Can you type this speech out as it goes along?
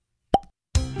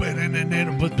Welcome to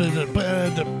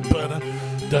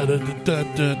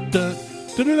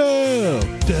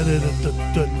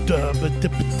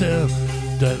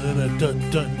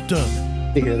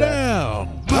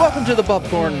the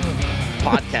Popcorn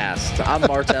Podcast. I'm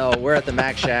Martel. We're at the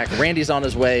Mac Shack. Randy's on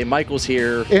his way. Michael's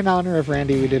here. In honor of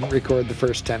Randy, we didn't record the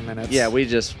first 10 minutes. Yeah, we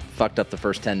just fucked up the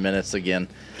first 10 minutes again.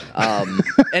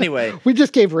 Anyway. We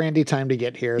just gave Randy time to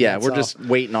get here. Yeah, we're just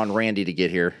waiting on Randy to get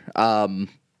here.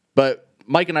 But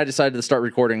Mike and I decided to start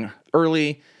recording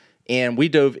early, and we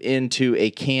dove into a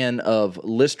can of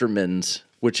Listermann's,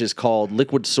 which is called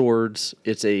Liquid Swords.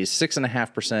 It's a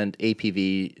 6.5%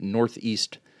 APV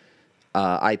Northeast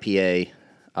IPA.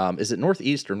 Is it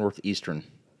Northeast or Northeastern?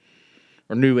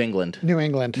 Or New England? New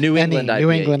England. New England IPA.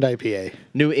 New England IPA.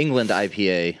 New England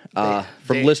IPA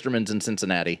from Listermann's in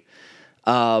Cincinnati.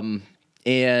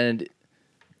 And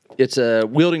it's a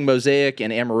wielding Mosaic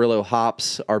and Amarillo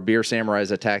hops. Our beer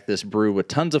samurais attack this brew with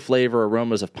tons of flavor.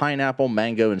 Aromas of pineapple,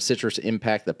 mango, and citrus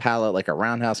impact the palate like a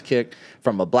roundhouse kick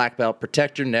from a black belt.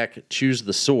 Protect your neck. Choose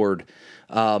the sword.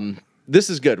 This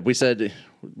is good. We said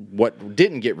what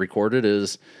didn't get recorded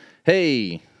is,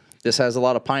 hey, this has a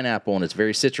lot of pineapple and it's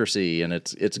very citrusy and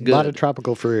it's good. A lot of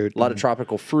tropical fruit. A lot of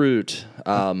tropical fruit.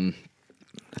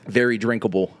 Very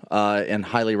drinkable and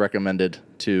highly recommended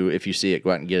to, if you see it,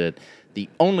 go out and get it. The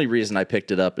only reason I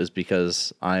picked it up is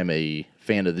because I'm a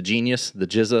fan of the Genius, the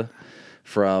GZA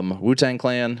from Wu-Tang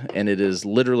Clan, and it is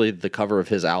literally the cover of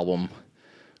his album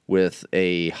with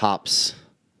a hops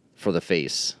for the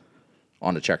face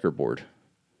on a checkerboard.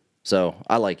 So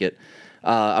I like it.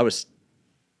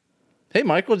 Hey,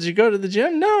 Michael, did you go to the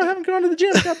gym? No, I haven't gone to the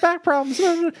gym. I got back problems.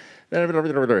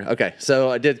 Okay,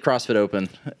 so I did CrossFit Open,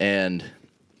 and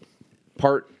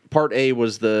Part A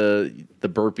was the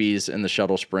burpees and the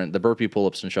shuttle sprint, the burpee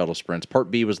pull-ups and shuttle sprints. Part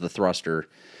B was the thruster.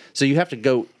 So you have to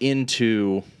go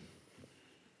into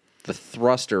the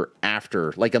thruster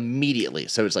after, like immediately.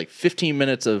 So it's like 15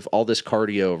 minutes of all this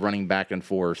cardio, running back and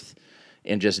forth,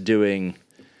 and just doing,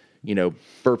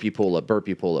 burpee pull-up,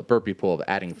 burpee pull-up, burpee pull-up,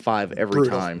 adding 5 every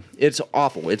time. It's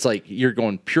awful. It's like you're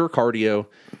going pure cardio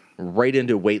right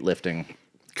into weightlifting.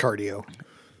 Cardio.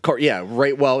 Yeah,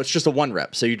 right. Well, it's just a 1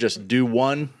 rep. So you just do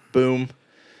one, boom,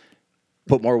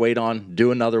 put more weight on,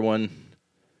 do another one,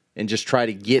 and just try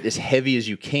to get as heavy as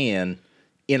you can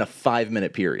in a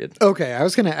 5-minute period. Okay, I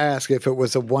was going to ask if it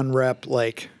was a 1 rep,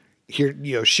 like, here,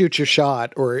 shoot your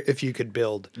shot, or if you could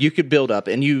build. You could build up,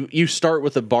 and you start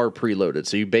with a bar preloaded.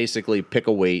 So you basically pick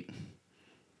a weight,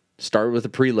 start with a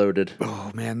preloaded. Oh,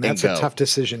 man, that's a tough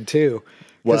decision, too.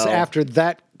 Because after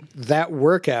that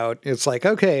workout, it's like,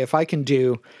 okay, if I can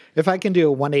do a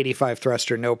 185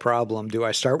 thruster, no problem. Do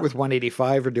I start with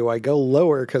 185 or do I go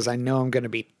lower because I know I'm going to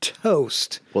be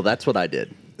toast? Well, that's what I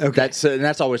did. Okay,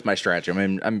 that's always my strategy. I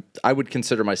mean, I would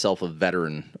consider myself a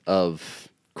veteran of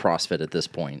CrossFit at this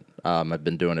point. I've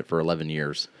been doing it for 11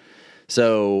 years.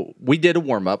 So we did a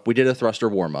warm up. We did a thruster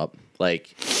warm up.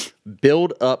 Like,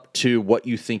 build up to what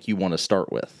you think you want to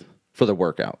start with for the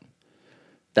workout.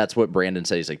 That's what Brandon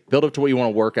says. Like, build up to what you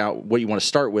want to work out, what you want to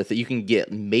start with, that you can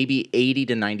get maybe 80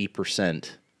 to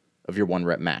 90% of your 1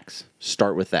 rep max.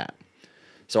 Start with that.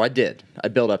 So I did. I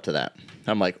built up to that.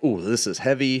 I'm like, ooh, this is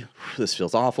heavy. This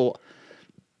feels awful.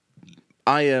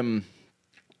 My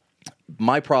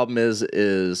problem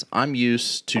is I'm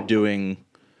used to doing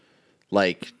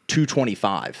like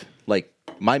 225. Like,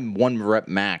 my 1 rep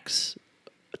max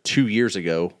 2 years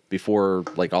ago, before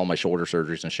like all my shoulder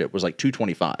surgeries and shit, was like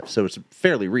 225. So it's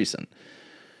fairly recent.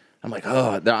 I'm like,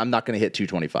 oh, I'm not going to hit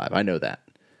 225. I know that.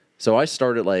 So I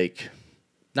start at like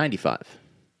 95.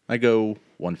 I go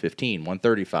 115,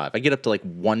 135. I get up to like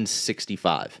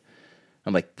 165.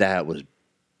 I'm like, that was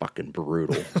fucking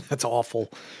brutal. That's awful.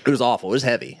 It was awful. It was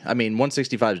heavy. I mean,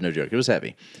 165 is no joke. It was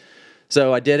heavy.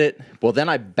 So I did it. Well, then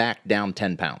I backed down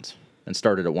 10 pounds and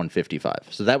started at 155.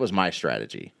 So that was my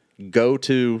strategy. Go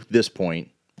to this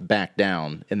point, back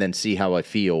down, and then see how I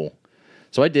feel.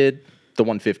 So I did the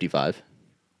 155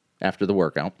 after the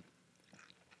workout.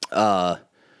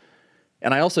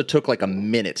 And I also took like a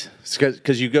minute,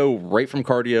 because you go right from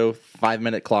cardio,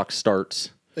 5-minute clock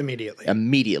starts.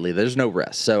 Immediately. There's no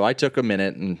rest. So I took a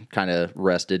minute and kind of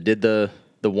rested, did the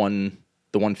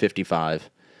 155,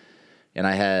 and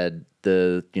I had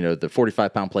the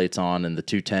 45-pound plates on and the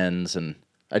 210s, and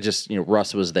I just,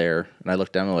 Russ was there, and I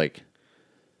looked down and I'm like,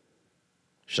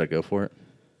 should I go for it?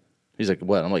 He's like,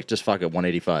 what? I'm like, just fuck it,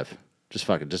 185. Just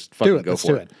fucking go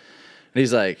for it. And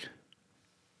he's like,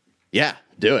 yeah,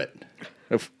 do it.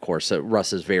 Of course,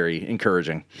 Russ is very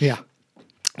encouraging. Yeah.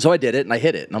 So I did it, and I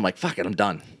hit it, and I'm like, fuck it, I'm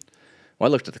done. Well,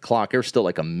 I looked at the clock. There was still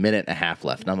like a minute and a half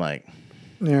left, and I'm like,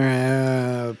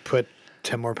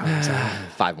 10 more pounds.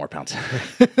 5 more pounds.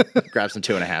 Grab some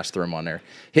 2.5s, throw them on there.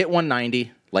 Hit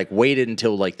 190, like waited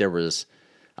until like there was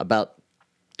about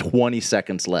 20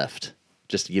 seconds left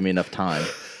just to give me enough time.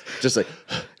 Just like,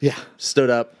 yeah. Stood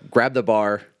up, grabbed the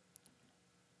bar,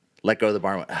 let go of the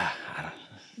bar, and went, I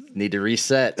don't need to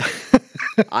reset.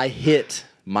 I hit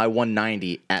my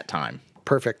 190 at time.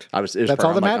 Perfect. It was That's perfect.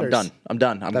 all that I'm matters. like, I'm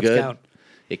done. I'm That's good. count.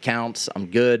 It counts. I'm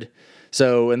good.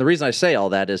 So, and the reason I say all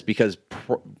that is because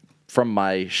from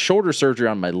my shoulder surgery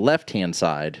on my left-hand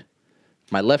side,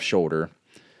 my left shoulder,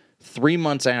 3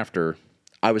 months after,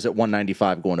 I was at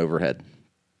 195 going overhead.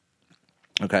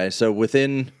 Okay, so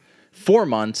within 4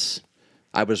 months,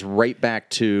 I was right back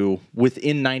to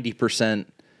within 90%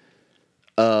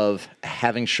 of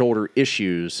having shoulder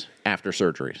issues after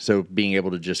surgery. So being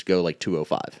able to just go like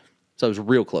 205. So I was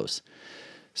real close.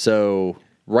 So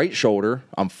right shoulder,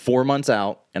 I'm 4 months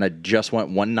out, and I just went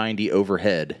 190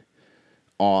 overhead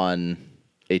on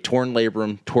a torn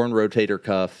labrum, torn rotator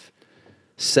cuff,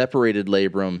 separated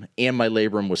labrum, and my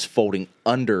labrum was folding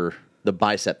under the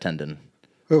bicep tendon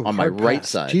on my right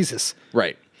side. Jesus.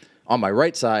 Right. On my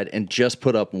right side, and just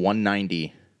put up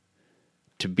 190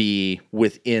 to be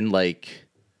within like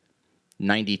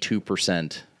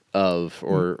 92% of,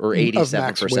 or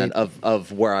 87%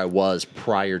 of where I was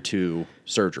prior to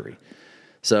surgery.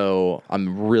 So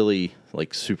I'm really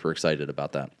like super excited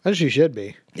about that. As you should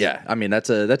be. Yeah. I mean,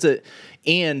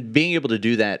 and being able to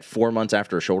do that 4 months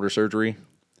after a shoulder surgery,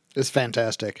 it's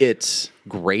fantastic. it's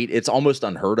great. It's almost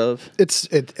unheard of.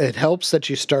 It helps that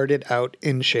you started out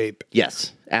in shape.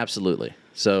 Yes, absolutely.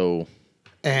 So,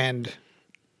 and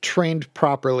trained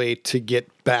properly to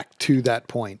get back to that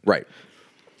point. right.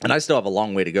 And I still have a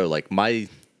long way to go. Like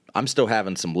I'm still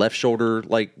having some left shoulder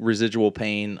like residual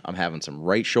pain. I'm having some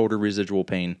right shoulder residual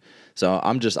pain. So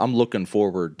I'm looking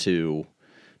forward to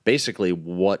basically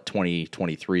what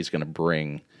 2023 is going to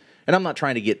bring. And I'm not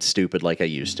trying to get stupid like I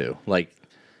used to. Like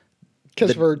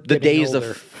because the days older.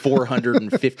 of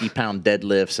 450 pound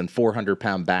deadlifts and 400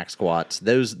 pound back squats,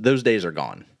 those days are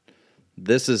gone.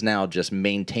 This is now just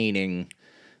maintaining,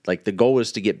 like the goal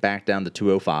is to get back down to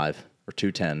 205 or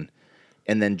 210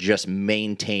 and then just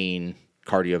maintain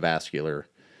cardiovascular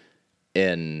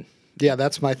and yeah,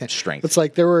 that's my thing. Strength. It's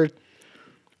like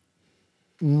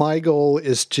my goal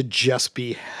is to just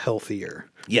be healthier.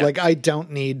 Yeah. Like I don't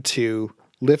need to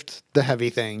lift the heavy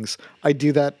things. I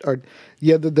do that.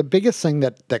 The biggest thing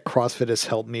that CrossFit has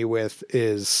helped me with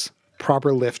is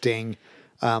proper lifting,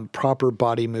 proper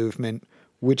body movement,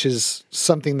 which is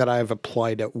something that I've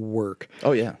applied at work.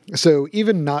 Oh, yeah. So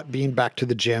even not being back to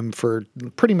the gym for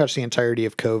pretty much the entirety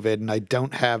of COVID, and I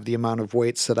don't have the amount of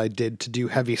weights that I did to do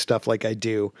heavy stuff like I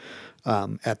do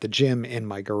at the gym in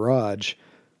my garage,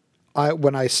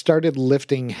 when I started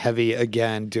lifting heavy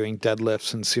again, doing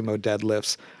deadlifts and sumo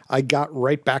deadlifts, I got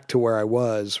right back to where I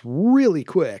was really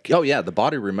quick. Oh, yeah. The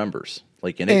body remembers.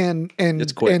 Like,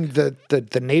 it's quick. And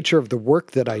the nature of the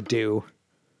work that I do.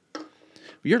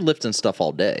 You're lifting stuff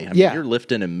all day. I mean, you're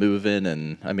lifting and moving,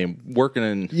 and I mean, working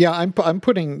in. Yeah, I'm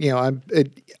putting. On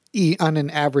an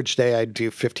average day, I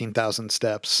do 15,000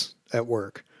 steps at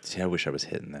work. See, I wish I was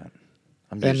hitting that.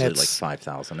 I'm usually like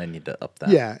 5,000. I need to up that.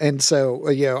 Yeah, and so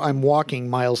I'm walking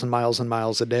miles and miles and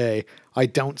miles a day. I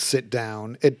don't sit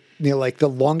down. Like the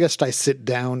longest I sit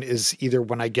down is either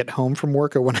when I get home from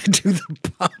work or when I do the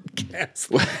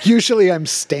podcast. Usually I'm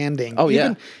standing. Oh,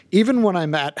 yeah. Even when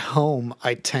I'm at home,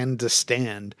 I tend to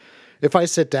stand. If I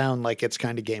sit down, like it's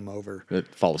kind of game over.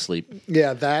 Fall asleep.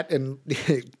 Yeah, that and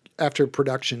after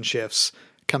production shifts,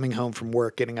 coming home from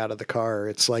work, getting out of the car,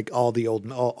 it's like all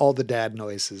the dad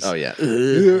noises. Oh,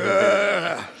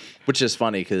 yeah. Which is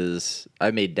funny because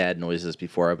I made dad noises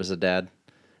before I was a dad.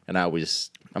 And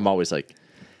I'm always like,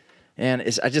 man,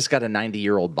 I just got a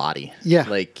 90-year-old body. Yeah.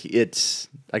 Like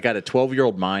I got a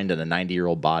 12-year-old mind and a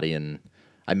 90-year-old body. And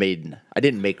I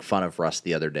didn't make fun of Russ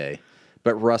the other day,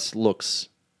 but Russ looks,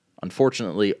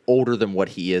 unfortunately, older than what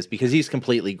he is because he's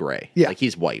completely gray. Yeah. Like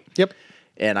he's white. Yep.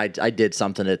 And I did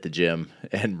something at the gym,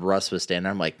 and Russ was standing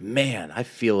there. I'm like, man, I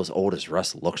feel as old as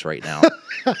Russ looks right now.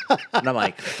 And I'm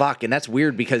like, fuck. And that's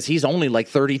weird because he's only like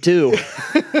 32.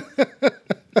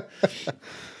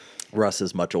 Russ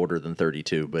is much older than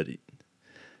 32, but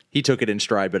he took it in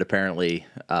stride. But apparently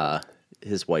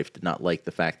his wife did not like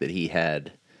the fact that he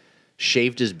had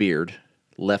shaved his beard,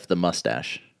 left the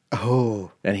mustache.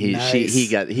 Oh, and nice.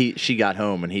 she got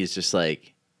home, and he's just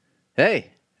like,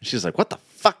 hey. She's like, what the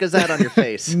fuck is that on your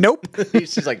face? Nope.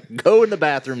 She's like, go in the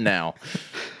bathroom now.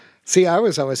 See, I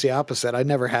was always the opposite. I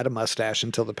never had a mustache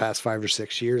until the past 5 or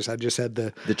 6 years. I just had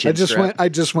the chin strap. I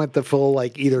just went the full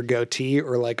like either goatee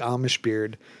or like Amish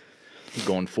beard.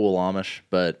 Going full Amish,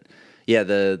 but yeah,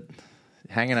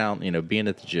 hanging out, being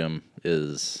at the gym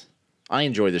I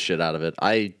enjoy the shit out of it.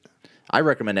 I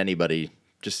recommend anybody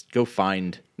just go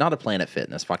find, not a Planet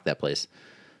Fitness, fuck that place.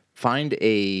 Find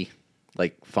a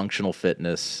functional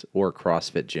fitness or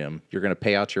CrossFit gym. You're going to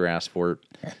pay out your ass for it.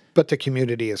 But the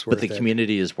community is worth it. But the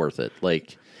community is worth it.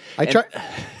 I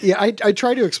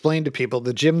try to explain to people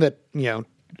the gym that,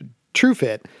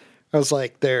 TrueFit, I was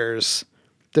like, there's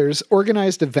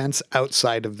organized events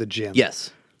outside of the gym.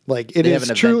 Yes. It is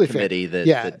truly committee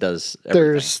that does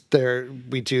everything.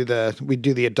 We do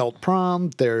the adult prom.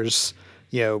 There's,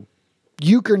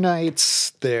 euchre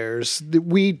nights. There's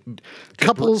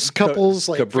couples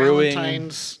like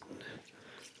Valentine's,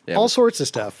 all sorts of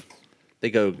stuff. They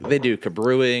do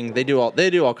cabrewing. They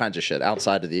do all kinds of shit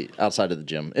outside of the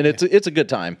gym, and it's a good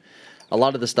time. A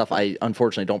lot of the stuff I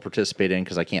unfortunately don't participate in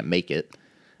because I can't make it.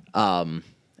 And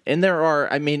there are,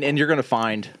 and you're gonna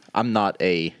find I'm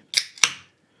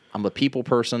a people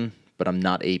person, but I'm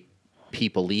not a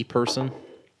people-y person.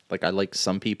 I like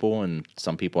some people, and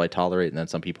some people I tolerate, and then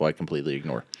some people I completely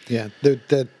ignore. Yeah,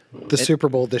 the Super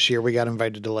Bowl this year, we got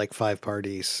invited to 5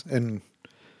 parties, and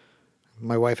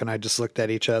my wife and I just looked at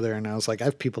each other, and I was like,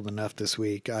 I've peopled enough this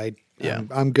week.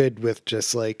 I'm good with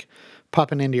just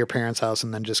popping into your parents' house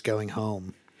and then just going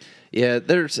home. Yeah,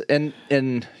 there's and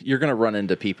you're gonna run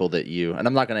into people that and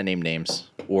I'm not gonna name names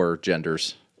or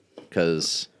genders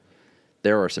because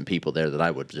there are some people there that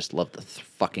I would just love to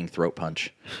fucking throat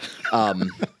punch. And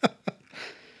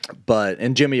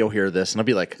Jimmy will hear this, and I'll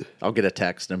be like, I'll get a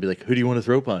text, and I'll be like, who do you want to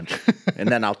throat punch? And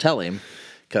then I'll tell him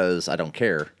because I don't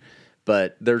care.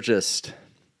 But there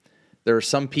are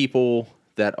some people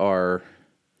that are,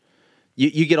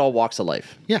 you get all walks of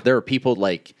life. Yeah. There are people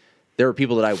that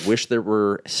I wish that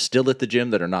were still at the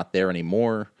gym that are not there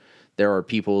anymore. There are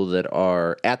people that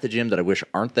are at the gym that I wish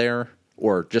aren't there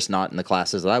or just not in the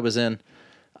classes that I was in.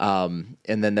 And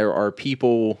then there are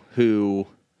people who,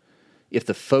 if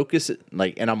the focus,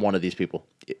 and I'm one of these people,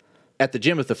 at the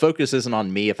gym, if the focus isn't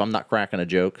on me, if I'm not cracking a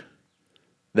joke,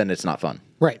 then it's not fun.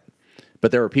 Right.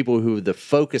 But there are people who the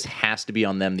focus has to be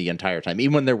on them the entire time,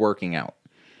 even when they're working out.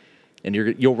 And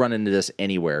you'll run into this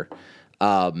anywhere,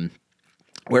 where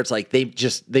it's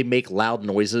they make loud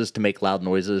noises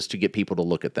to get people to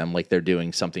look at them like they're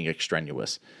doing something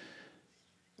extraneous.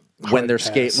 When they're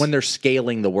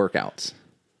scaling the workouts,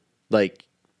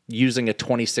 using a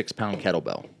 26-pound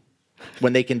kettlebell,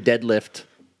 when they can deadlift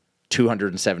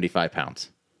 275 pounds,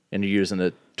 and you're using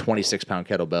a 26-pound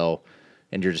kettlebell,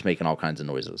 and you're just making all kinds of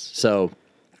noises. So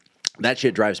that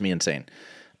shit drives me insane.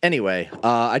 Anyway,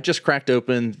 I just cracked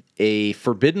open a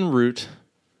Forbidden Root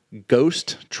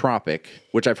Ghost Tropic,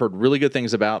 which I've heard really good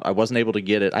things about. I wasn't able to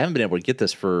get it. I haven't been able to get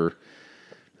this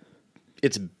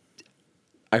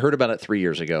I heard about it 3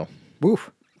 years ago.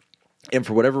 Oof. And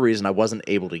for whatever reason, I wasn't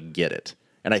able to get it.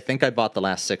 And I think I bought the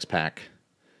last 6-pack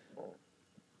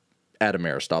at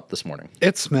Ameristop this morning.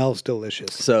 It smells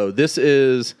delicious. So this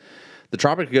is the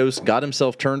Tropic Ghost got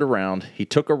himself turned around. He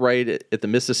took a right at the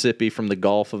Mississippi from the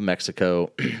Gulf of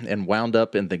Mexico and wound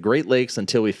up in the Great Lakes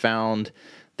until he found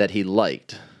that he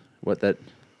liked whatever.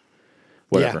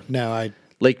 Yeah, no,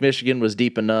 Lake Michigan was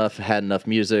deep enough, had enough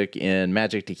music and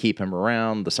magic to keep him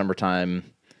around. The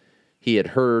summertime, he had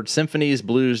heard symphonies,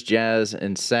 blues, jazz,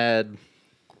 and sad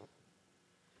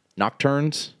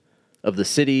nocturnes of the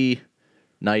city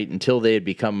night until they had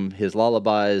become his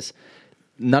lullabies.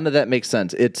 None of that makes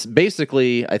sense. It's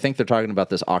basically, I think they're talking about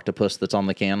this octopus that's on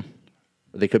the can.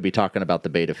 They could be talking about the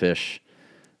betta fish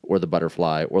or the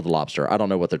butterfly or the lobster. I don't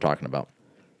know what they're talking about.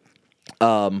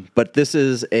 But this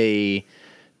is a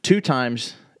 2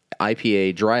 times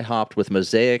IPA, dry hopped with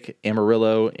Mosaic,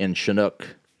 Amarillo, and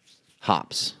Chinook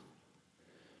hops.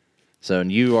 So,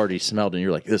 and you already smelled and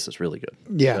you're like, this is really good.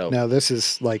 Yeah, so, no, this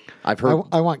is I've heard.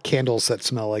 I want candles that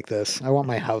smell like this. I want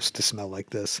my house to smell like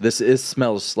this.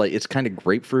 Smells like, it's kind of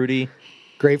grapefruity.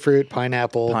 Grapefruit,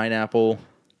 pineapple,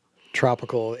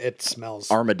 tropical. It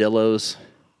smells. Armadillos.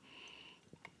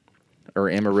 Or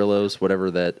Amarillos,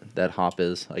 whatever that hop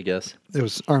is, I guess. It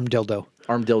was armadillo.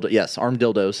 Yes,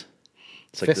 dildos.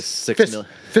 It's like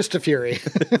Fist of Fury.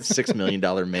 $6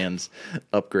 million man's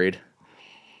upgrade.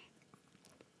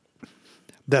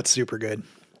 That's super good.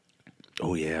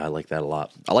 Oh yeah, I like that a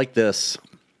lot. I like this.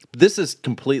 This has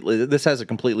a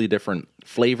completely different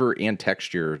flavor and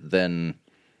texture than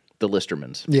the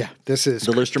Listermann's. Yeah, this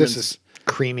is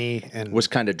creamy and was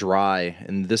kind of dry,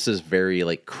 and this is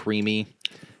very creamy.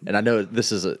 And I know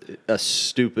this is a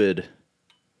stupid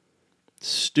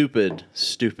description.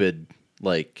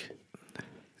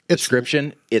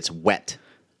 It's wet.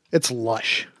 It's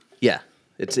lush. Yeah.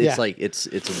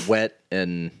 It's wet,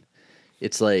 and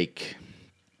it's like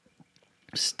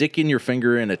Sticking your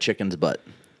finger in a chicken's butt.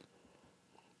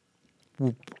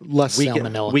 Less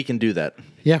salmonella. We can do that.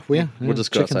 Yeah, we'll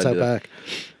just go chickens outside. Out back.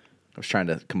 I was trying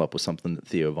to come up with something that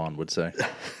Theo Vaughn would say.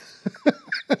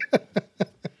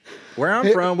 Where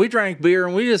I'm from, we drank beer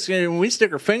and we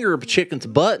stick our finger up a chicken's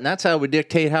butt, and that's how we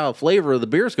dictate how the flavor of the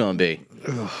beer's going to be.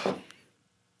 Ugh.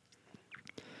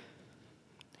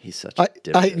 He's such a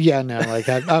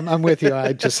dipshit. I'm with you.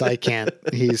 I can't.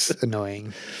 He's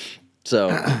annoying. So,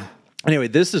 anyway,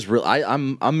 this is real.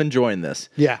 I'm enjoying this.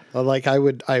 Yeah, I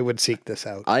would seek this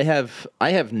out. I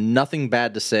have nothing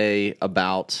bad to say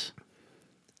about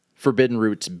Forbidden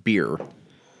Roots beer.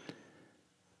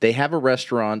 They have a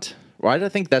restaurant. Well, I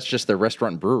think that's just their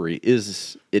restaurant and brewery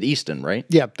is at Easton, right?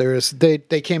 Yep.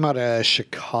 They came out of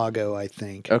Chicago, I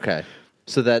think. Okay.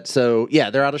 So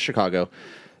they're out of Chicago,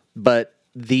 but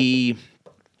the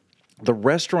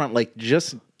restaurant,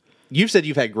 you've said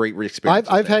you've had great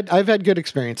experiences. I've had good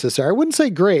experiences there. I wouldn't say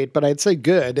great, but I'd say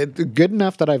good. Good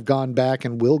enough that I've gone back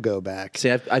and will go back. See,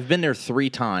 I've been there 3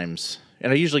 times,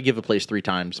 and I usually give a place 3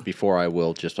 times before I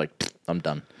will just I'm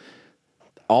done.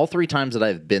 All 3 times that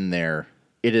I've been there,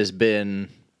 it has been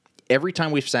every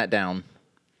time we've sat down,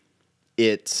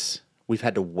 we've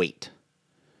had to wait.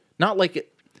 Not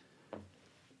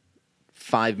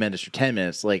 5 minutes or 10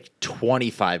 minutes,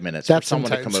 25 minutes for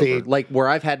someone to come over. Where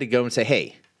I've had to go and say,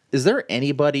 hey, is there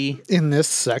anybody in this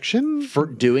section for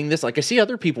doing this? I see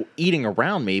other people eating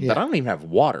around me, but I don't even have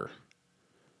water.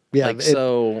 Yeah.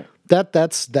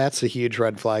 That's a huge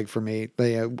red flag for me.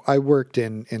 I worked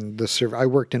in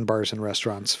bars and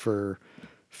restaurants for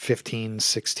 15,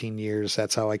 16 years.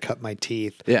 That's how I cut my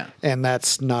teeth. Yeah. And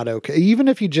that's not okay. Even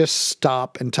if you just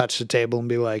stop and touch the table and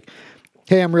be like,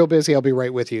 hey, I'm real busy. I'll be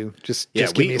right with you. Just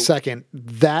give me a second.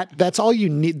 That's all you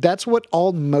need. That's what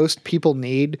most people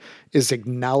need is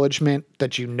acknowledgement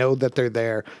that you know that they're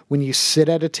there. When you sit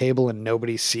at a table and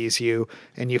nobody sees you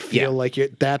and you feel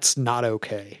that's not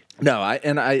okay. No,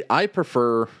 I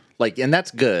prefer and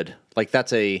that's good.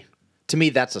 To me,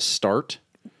 that's a start.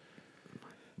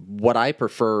 What I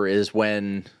prefer is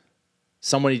when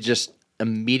somebody just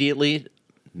immediately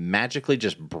magically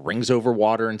just brings over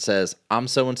water and says, I'm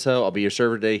so-and-so, I'll be your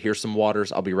server today, here's some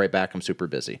waters, I'll be right back, I'm super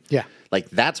busy. Yeah.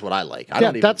 That's what I like.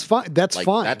 That's fine. That's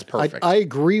fine. That's perfect. I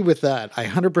agree with that. I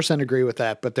 100% agree with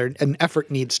that, but an effort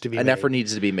needs to be made. An effort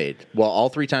needs to be made. Well, all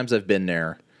 3 times I've been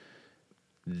there,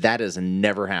 that has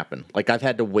never happened. I've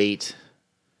had to wait,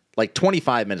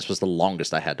 25 minutes was the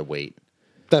longest I had to wait.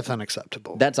 That's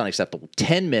unacceptable.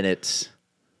 10 minutes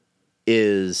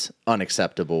is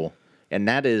unacceptable, and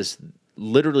that is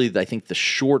literally, I think, the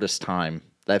shortest time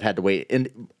that I've had to wait.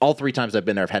 And all 3 times I've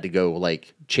been there, I've had to go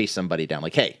chase somebody down.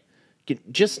 Hey,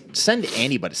 just send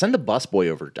anybody, send the busboy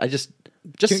over.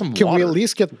 Some water. Can we at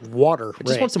least get water? I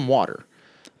just want some water.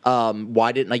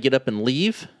 Why didn't I get up and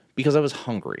leave? Because I was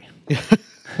hungry.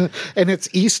 And it's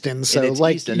Easton, so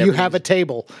Easton, you have a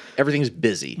table. Everything's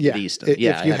busy at Easton. If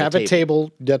you have a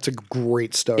table, that's a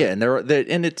great start. Yeah,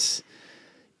 and it's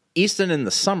Easton in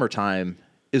the summertime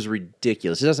is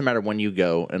ridiculous. It doesn't matter when you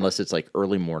go, unless it's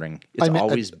early morning. It's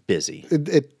always busy.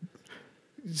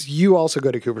 You also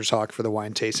go to Cooper's Hawk for the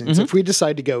wine tastings. Mm-hmm. If we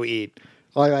decide to go eat,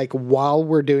 while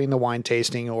we're doing the wine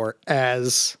tasting or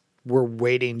as we're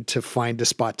waiting to find a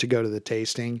spot to go to the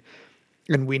tasting,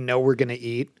 and we know we're going to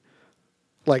eat,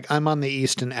 I'm on the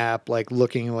Easton app,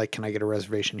 looking, can I get a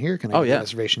reservation here? Can I get a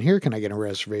reservation here? Can I get a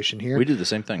reservation here? We do the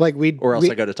same thing. Or else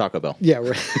I go to Taco Bell.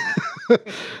 Yeah.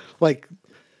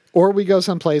 Or we go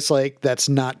someplace that's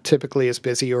not typically as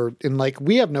busy,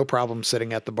 we have no problem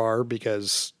sitting at the bar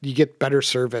because you get better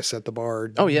service at the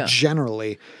bar. Oh, yeah.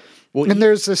 Generally. Well, and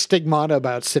there's a stigmata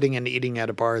about sitting and eating at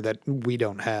a bar that we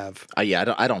don't have. I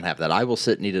don't have that. I will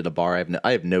sit and eat at a bar.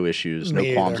 I have no issues,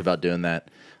 no qualms about doing that.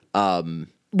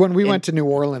 When we went to New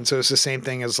Orleans, it was the same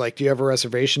thing as do you have a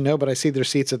reservation? No, but I see there's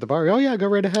seats at the bar. Oh yeah, go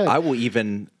right ahead.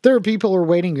 There are people who are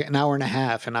waiting an hour and a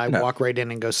half, and I walk right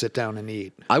in and go sit down and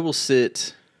eat. I will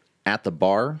sit at the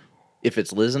bar if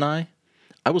it's Liz and I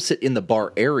will sit in the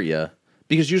bar area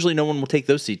because usually no one will take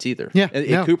those seats either. Yeah,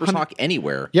 at Cooper's Hawk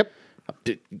anywhere. Yep.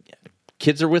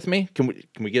 Kids are with me. Can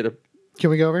we get a? Can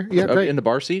we go over? Yeah, great. In the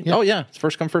bar seat. Yeah. Oh yeah, it's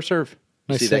first come first serve.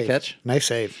 Nice See save. That catch? Nice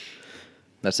save.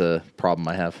 That's a problem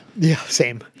I have. Yeah,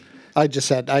 same. I just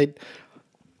said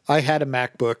I had a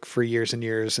MacBook for years and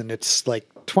years, and it's like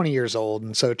 20 years old,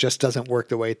 and so it just doesn't work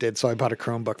the way it did. So I bought a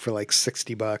Chromebook for like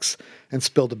 $60 and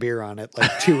spilled a beer on it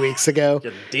like 2 weeks ago.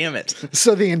 God damn it.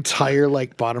 So the entire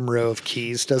like bottom row of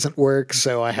keys doesn't work.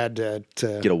 So I had to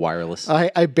get a wireless.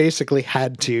 I basically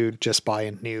had to just buy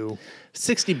a new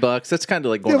 $60. That's kind of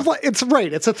like going. It's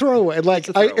right. It's a throwaway. Like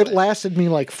it lasted me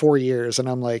like 4 years, and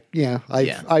I'm like,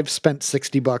 I've spent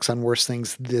 $60 on worse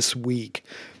things this week.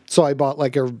 So I bought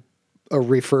like a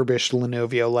refurbished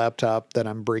Lenovo laptop that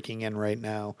I'm breaking in right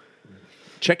now.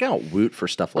 Check out Woot for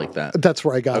stuff like that. That's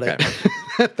where I got it.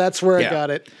 That's where I got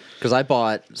it. Because I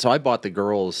bought the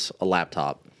girls a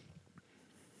laptop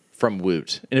from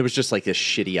Woot, and it was just like this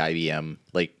shitty IBM.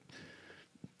 Like,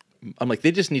 I'm like,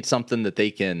 they just need something that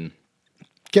they can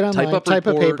get online, type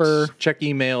a paper, check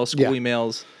emails, school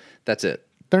emails. That's it.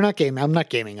 They're not gaming. I'm not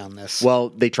gaming on this. Well,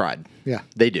 they tried. Yeah,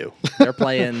 they do. They're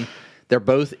playing. They're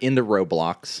both into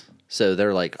Roblox. So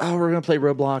they're like, oh, we're going to play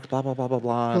Roblox, blah, blah, blah, blah,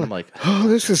 blah. And I'm like, oh,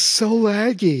 this is so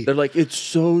laggy. They're like, it's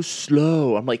so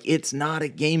slow. I'm like, it's not a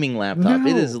gaming laptop. No.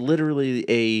 It is literally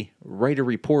a write a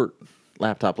report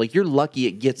laptop. Like, you're lucky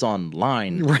it gets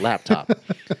online laptop.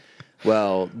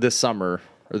 Well, this summer,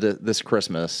 or this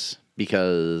Christmas,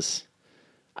 because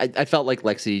I felt like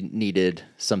Lexi needed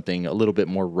something a little bit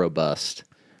more robust,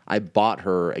 I bought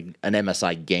her an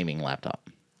MSI gaming laptop.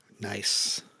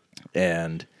 Nice.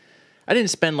 And I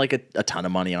didn't spend like a ton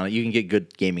of money on it. You can get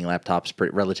good gaming laptops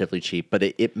relatively cheap, but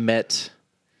it met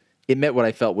what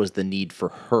I felt was the need for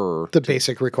her. The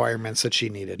basic requirements that she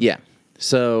needed. Yeah.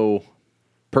 So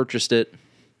purchased it.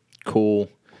 Cool.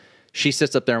 She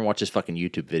sits up there and watches fucking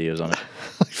YouTube videos on it.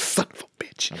 Son of a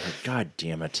bitch. I'm like, God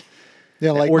damn it.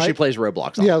 Yeah, like or she plays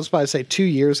Roblox on it. I was about to say 2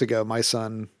 years ago, my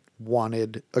son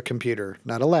wanted a computer.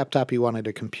 Not a laptop, he wanted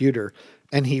a computer,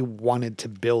 and he wanted to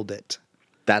build it.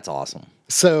 That's awesome.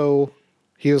 So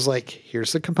he was like,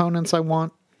 here's the components I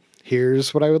want.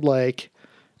 Here's what I would like.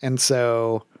 And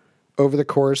so over the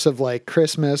course of like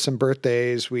Christmas and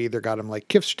birthdays, we either got him like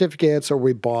gift certificates or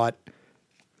we bought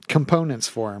components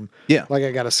for him. Yeah. Like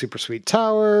I got a super sweet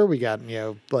tower. We got,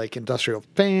 like industrial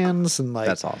fans and like.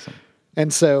 That's awesome.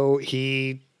 And so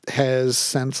he has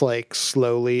since like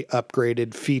slowly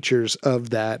upgraded features of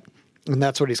that. And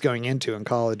that's what he's going into in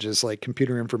college is like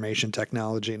computer information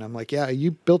technology. And I'm like, yeah,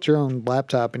 you built your own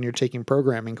laptop and you're taking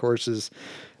programming courses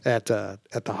at the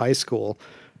high school.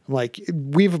 I'm like,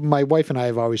 my wife and I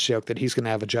have always joked that he's going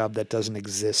to have a job that doesn't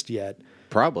exist yet.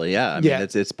 Probably, yeah. I mean,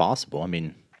 it's possible. I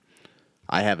mean,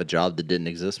 I have a job that didn't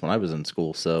exist when I was in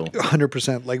school, so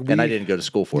 100%. And I didn't go to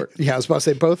school for it. Yeah, I was about to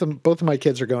say both of my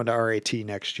kids are going to RIT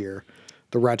next year,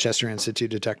 the Rochester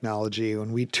Institute of Technology.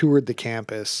 When we toured the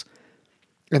campus.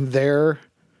 And their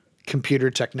computer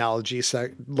technology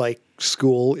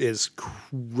school is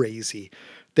crazy.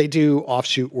 They do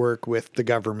offshoot work with the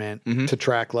government to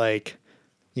track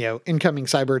incoming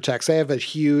cyber attacks. They have a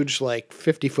huge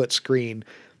 50-foot screen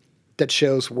that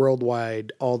shows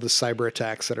worldwide all the cyber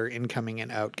attacks that are incoming and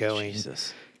outgoing.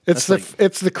 Jesus. It's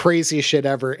the craziest shit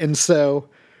ever. And so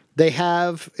they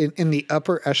have in the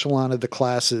upper echelon of the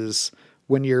classes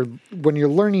when you're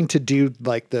learning to do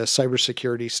like the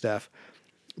cybersecurity stuff.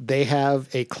 They have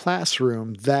a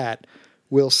classroom that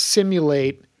will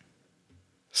simulate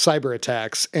cyber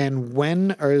attacks. And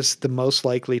when is the most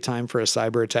likely time for a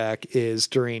cyber attack is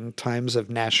during times of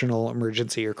national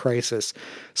emergency or crisis.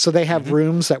 So they have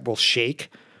rooms that will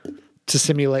shake to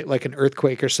simulate like an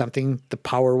earthquake or something. The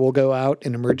power will go out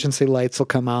and emergency lights will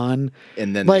come on.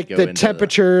 And then like the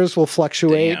temperatures will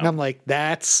fluctuate. Damn. And I'm like,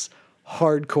 that's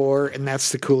hardcore. And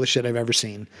that's the coolest shit I've ever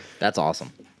seen. That's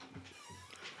awesome.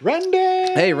 Randy!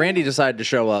 Hey, Randy decided to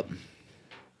show up.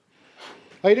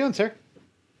 How you doing, sir?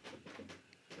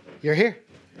 You're here.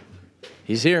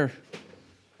 He's here.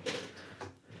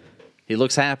 He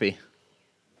looks happy.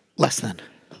 Less than.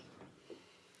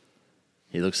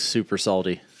 He looks super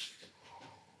salty.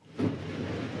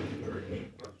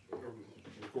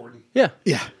 Recording? Yeah.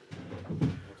 Yeah.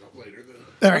 Later then.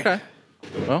 All right. Okay.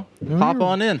 Well, hop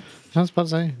on in. I was about to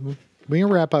say, we can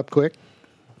wrap up quick.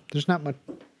 There's not much.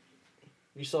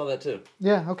 You saw that too.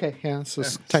 Yeah, okay. Yeah, it's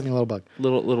just a tiny little bug.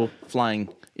 Little flying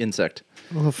insect.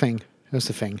 A little thing. It was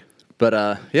the thing.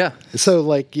 But yeah. So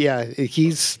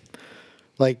he's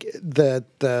like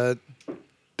they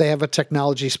have a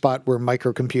technology spot where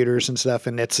microcomputers and stuff,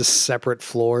 and it's a separate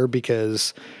floor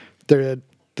because the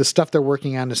stuff they're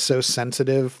working on is so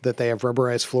sensitive that they have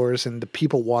rubberized floors, and the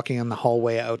people walking on the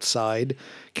hallway outside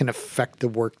can affect the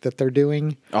work that they're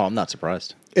doing. Oh, I'm not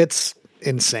surprised. It's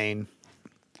insane.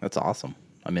 That's awesome.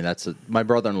 I mean, my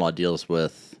brother-in-law deals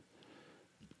with.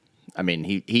 I mean,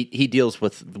 he deals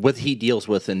with what he deals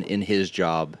with in his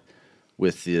job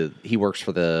he works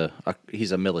for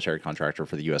he's a military contractor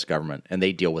for the U.S. government, and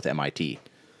they deal with MIT.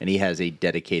 And he has a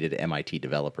dedicated MIT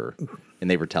developer. And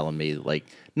they were telling me, like,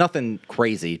 nothing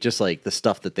crazy, just like the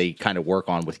stuff that they kind of work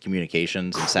on with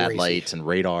communications and satellites and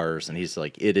radars. And he's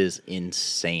like, it is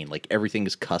insane. Like, everything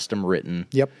is custom written.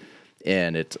 Yep.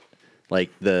 And it's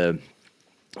like the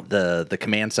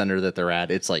command center that they're at,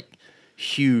 it's like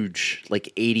huge,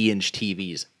 like 80-inch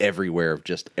TVs everywhere, of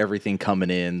just everything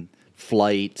coming in,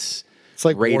 flights. It's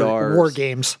like radars. War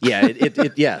games. Yeah,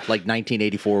 yeah, like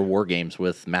 1984 war games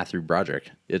with Matthew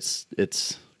Broderick. It's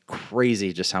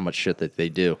crazy just how much shit that they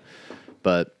do.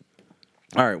 But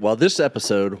all right, well, this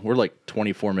episode, we're like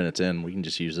 24 minutes in. We can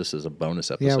just use this as a bonus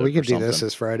episode. Yeah, we could do this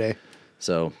as Friday.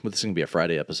 So this is gonna be a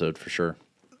Friday episode for sure.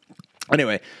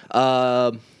 Anyway,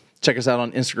 check us out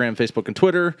on Instagram, Facebook, and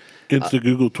Twitter.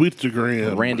 Google,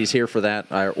 Tweetstagram. Randy's here for that,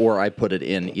 or I put it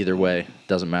in. Either way,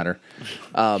 doesn't matter.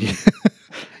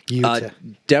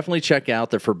 Definitely check out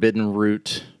the Forbidden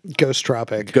Root Ghost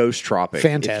Tropic.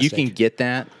 Fantastic. If you can get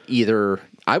that,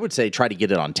 I would say try to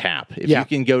get it on tap. If you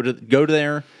can go to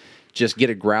there, just get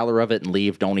a growler of it and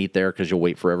leave. Don't eat there because you'll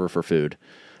wait forever for food.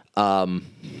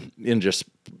 In just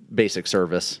basic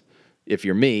service. If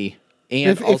you're me,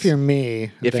 and if you're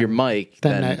me, if you're Mike,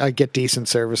 then I get decent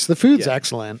service. The food's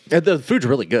excellent. The food's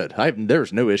really good.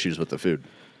 There's no issues with the food.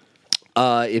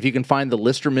 If you can find the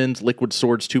Listerman's Liquid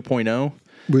Swords 2.0.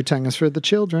 Wu-Tang is for the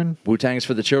children. Wu-Tang is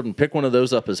for the children. Pick one of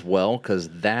those up as well, because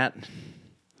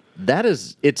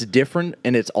it's different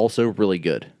and it's also really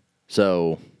good.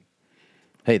 So,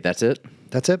 hey, that's it.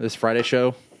 That's it. This Friday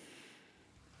show.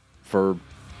 For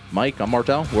Mike, I'm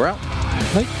Martel. We're out.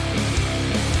 Bye.